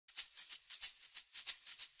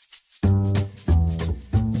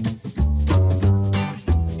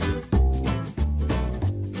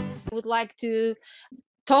would like to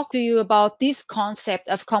talk to you about this concept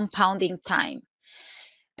of compounding time.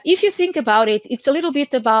 If you think about it, it's a little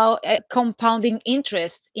bit about compounding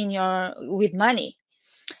interest in your with money.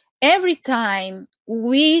 Every time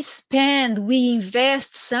we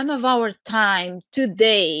invest some of our time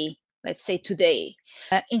today, let's say today,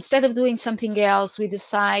 instead of doing something else, we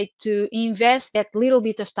decide to invest that little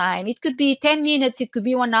bit of time. It could be 10 minutes, it could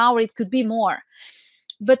be 1 hour, it could be more.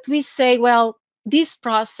 But we say, well, this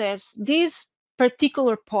process, this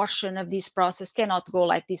particular portion of this process cannot go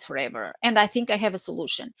like this forever. And I think I have a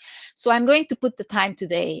solution. So I'm going to put the time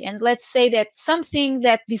today. And let's say that something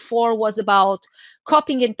that before was about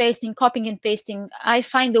copying and pasting, I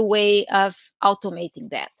find a way of automating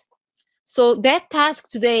that. So that task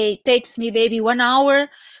today takes me maybe 1 hour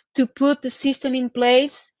to put the system in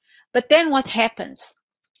place. But then what happens?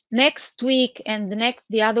 Next week and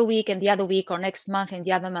the other week and the other week, or next month and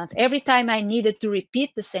the other month, every time I needed to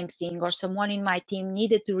repeat the same thing, or someone in my team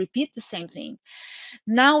needed to repeat the same thing,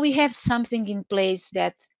 now we have something in place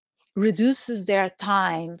that reduces their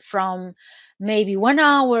time from maybe 1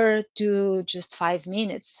 hour to just 5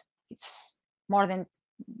 minutes. It's more than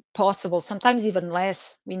possible, sometimes even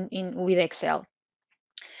less with Excel.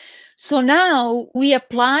 So now we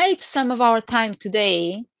applied some of our time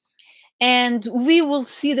today, and we will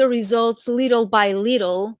see the results little by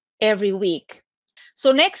little every week.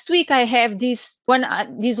 So next week I have this 1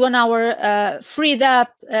 hour freed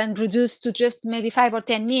up and reduced to just maybe 5 or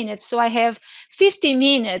 10 minutes. So I have 50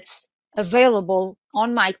 minutes available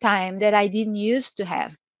on my time that I didn't used to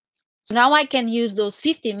have. So now I can use those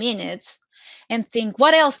 50 minutes and think,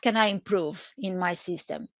 what else can I improve in my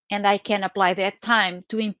system? And I can apply that time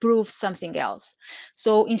to improve something else.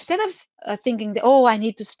 So instead of thinking that, oh, I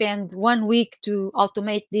need to spend 1 week to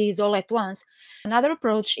automate these all at once, another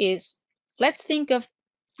approach is, let's think of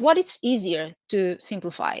what is easier to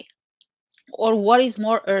simplify, or what is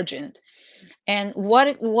more urgent, and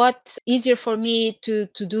what easier for me to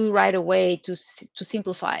do right away to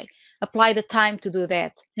simplify. Apply the time to do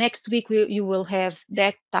that. Next week you will have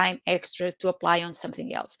that time extra to apply on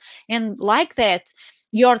something else. And like that,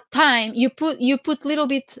 your time, you put little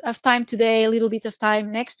bit of time today, a little bit of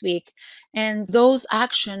time next week, and those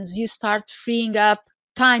actions, you start freeing up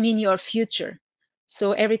time in your future.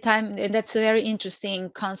 So every time, and that's a very interesting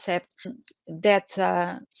concept that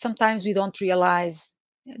sometimes we don't realize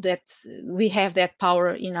that we have that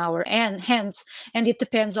power in our hands, and it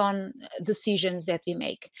depends on decisions that we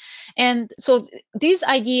make. And so this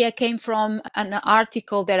idea came from an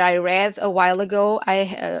article that I read a while ago.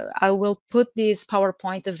 I will put this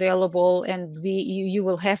PowerPoint available, and you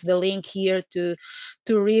will have the link here to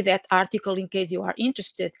read that article in case you are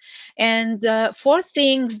interested. And four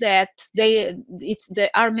things that they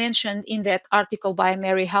are mentioned in that article by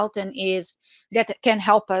Mary Houghton is that can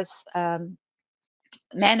help us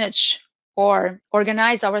manage or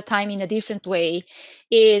organize our time in a different way.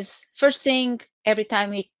 Is, first thing, every time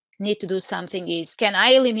we need to do something, is, can I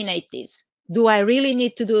eliminate this? Do I really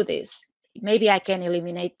need to do this? Maybe I can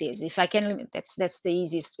eliminate this. If I can eliminate, that's the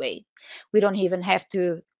easiest way. We don't even have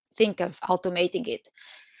to think of automating it.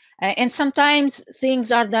 And sometimes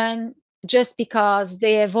things are done just because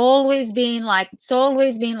they have always been like, it's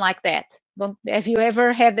always been like that. Have you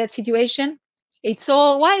ever had that situation? It's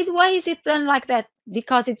all, why is it done like that?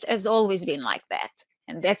 Because it has always been like that,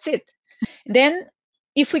 and that's it. Then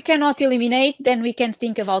if we cannot eliminate, then we can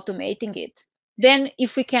think of automating it. Then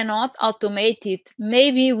if we cannot automate it,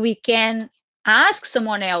 maybe we can ask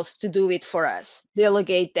someone else to do it for us,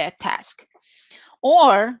 delegate that task.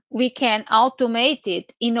 Or we can automate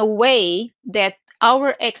it in a way that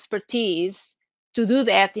our expertise to do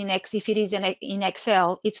that if it is in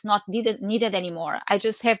Excel, it's not needed anymore. I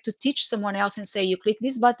just have to teach someone else and say, you click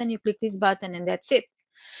this button, you click this button, and that's it.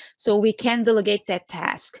 So we can delegate that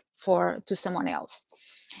task to someone else.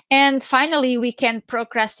 And finally, we can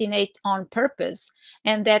procrastinate on purpose.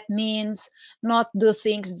 And that means not do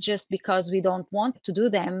things just because we don't want to do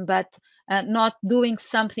them, but not doing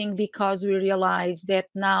something because we realize that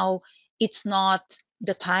now it's not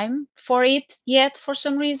the time for it yet for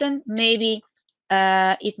some reason. Maybe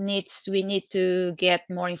we need to get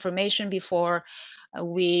more information before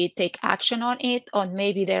we take action on it, or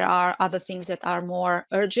maybe there are other things that are more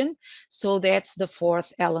urgent. So that's the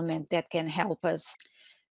fourth element that can help us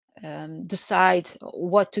decide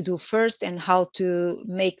what to do first and how to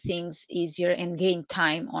make things easier and gain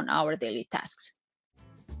time on our daily tasks.